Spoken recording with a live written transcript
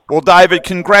Well, David,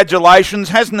 congratulations.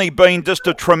 Hasn't he been just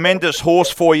a tremendous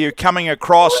horse for you coming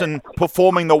across and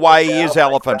performing the way he is,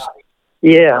 Elephant?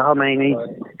 Yeah, I mean,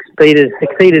 he's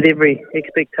exceeded every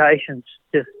expectation.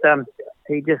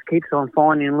 He just keeps on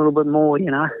finding a little bit more, you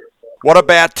know. What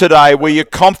about today? Were you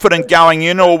confident going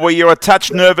in, or were you a touch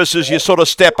nervous as you sort of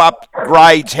step up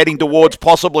grades heading towards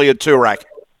possibly a Toorak?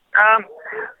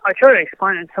 I tried to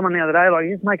explain it to someone the other day, like,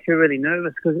 it just makes you really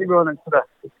nervous because everyone that's sort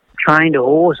of trained a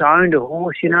horse, owned a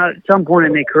horse, you know, at some point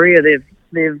in their career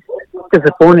they've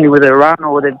disappointed you with a run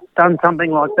or they've done something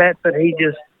like that, but he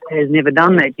just has never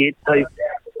done that yet. So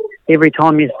every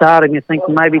time you start and you think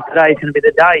maybe today's going to be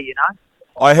the day, you know.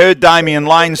 I heard Damien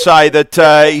Lane say that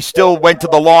he still went to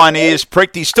the line, ears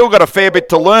pricked. He's still got a fair bit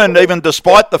to learn, even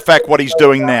despite the fact what he's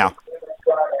doing now.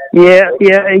 Yeah,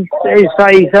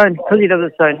 because he does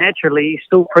it so naturally, he's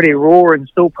still pretty raw and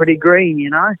still pretty green,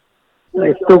 you know.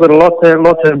 He's still got a lot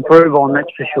to improve on, that's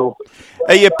for sure.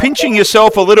 Are you pinching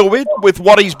yourself a little bit with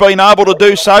what he's been able to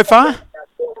do so far?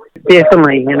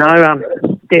 Definitely, you know,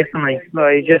 definitely. Well,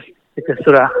 it's just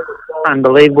sort of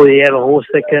unbelievable you have a horse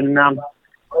that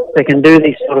can do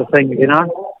these sort of things, you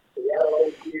know.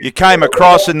 You came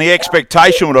across and the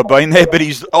expectation would have been there, but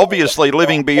he's obviously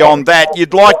living beyond that.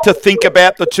 You'd like to think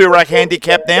about the Toorak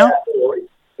handicap now?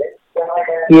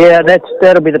 Yeah,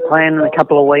 that'll be the plan in a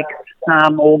couple of weeks.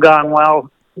 All going well.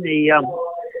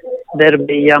 That'll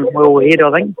be well ahead,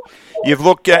 I think. You've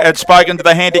looked at spoken to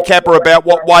the handicapper about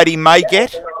what weight he may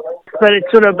get? But it's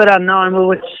sort of a bit unknown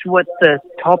with the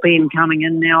top end coming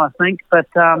in now, I think. But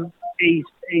he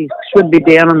should be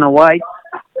down in the weight,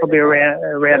 probably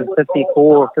around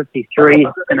 54 or 53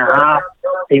 and a half.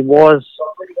 He was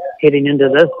heading into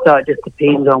this, so it just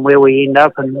depends on where we end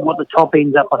up and what the top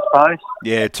ends up, I suppose.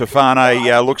 Yeah,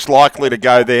 Tofane looks likely to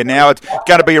go there now. It's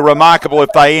going to be remarkable if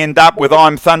they end up with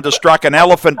I'm Thunderstruck and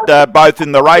Elephant both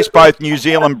in the race, both New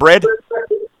Zealand bred.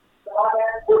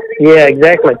 Yeah,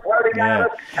 exactly. Yeah.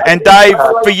 And Dave,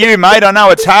 for you, mate, I know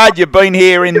it's hard. You've been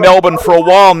here in Melbourne for a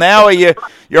while now. You're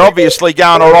obviously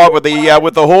going all right with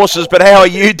the horses, but how are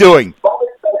you doing?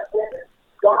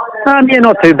 Yeah,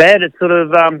 not too bad. It's sort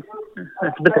of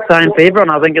it's a bit the same for everyone.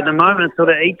 I think at the moment it's sort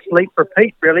of eat, sleep,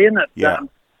 repeat, really, isn't it? Yeah.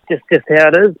 Just how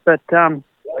it is. But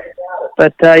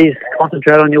you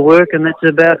concentrate on your work, and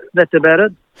that's about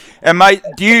it. And mate,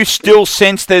 do you still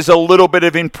sense there's a little bit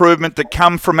of improvement to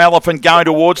come from Elephant going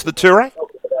towards the Toorak?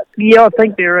 Yeah, I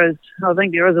think there is. I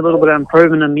think there is a little bit of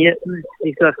improvement in him yet.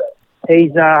 He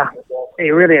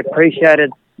really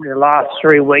appreciated the last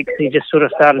 3 weeks. He just sort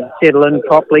of started to settle in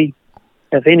properly.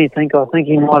 If anything, I think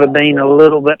he might have been a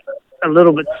little bit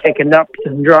second up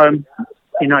syndrome.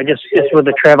 You know, just with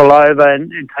the travel over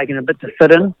and taking a bit to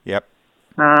fit in. Yep.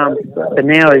 But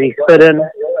now as he's fit in,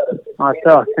 I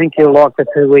think he'll like the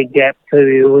 2 week gap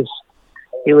too.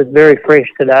 He was very fresh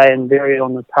today and very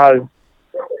on the toe.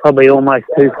 Probably almost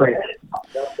too fresh.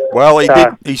 Well,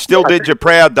 he still did you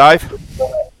proud, Dave.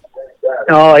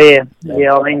 Oh yeah.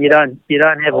 I mean, you don't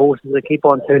have horses that keep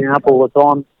on turning up all the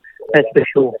time. That's for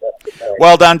sure.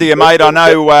 Well done to you, mate. I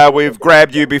know we've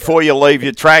grabbed you before you leave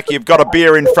your track. You've got a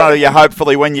beer in front of you,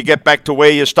 hopefully, when you get back to where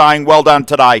you're staying. Well done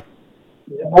today.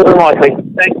 More than likely.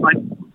 Thanks, mate.